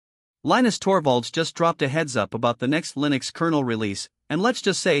Linus Torvalds just dropped a heads up about the next Linux kernel release, and let's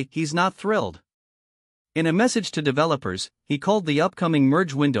just say he's not thrilled. In a message to developers, he called the upcoming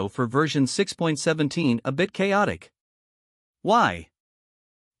merge window for version 6.17 a bit chaotic. Why?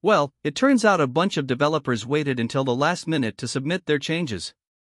 Well, it turns out a bunch of developers waited until the last minute to submit their changes.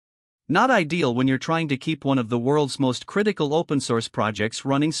 Not ideal when you're trying to keep one of the world's most critical open source projects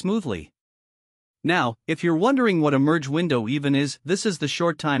running smoothly. Now, if you're wondering what a merge window even is, this is the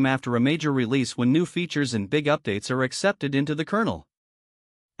short time after a major release when new features and big updates are accepted into the kernel.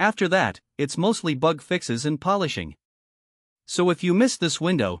 After that, it's mostly bug fixes and polishing. So if you miss this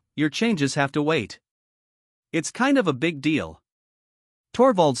window, your changes have to wait. It's kind of a big deal.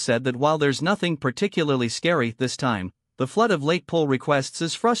 Torvalds said that while there's nothing particularly scary this time, the flood of late pull requests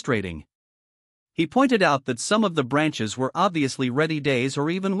is frustrating. He pointed out that some of the branches were obviously ready days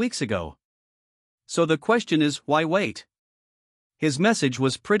or even weeks ago. So the question is, why wait? His message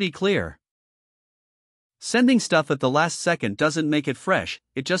was pretty clear. Sending stuff at the last second doesn't make it fresh,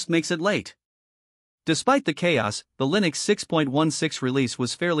 it just makes it late. Despite the chaos, the Linux 6.16 release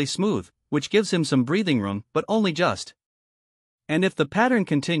was fairly smooth, which gives him some breathing room, but only just. And if the pattern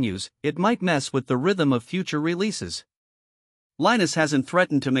continues, it might mess with the rhythm of future releases. Linus hasn't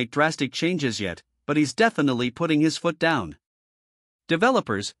threatened to make drastic changes yet, but he's definitely putting his foot down.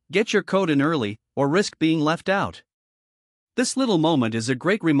 Developers, get your code in early, or risk being left out. This little moment is a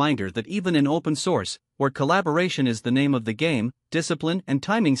great reminder that even in open source, where collaboration is the name of the game, discipline and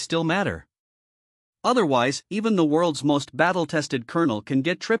timing still matter. Otherwise, even the world's most battle-tested kernel can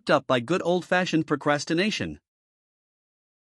get tripped up by good old-fashioned procrastination.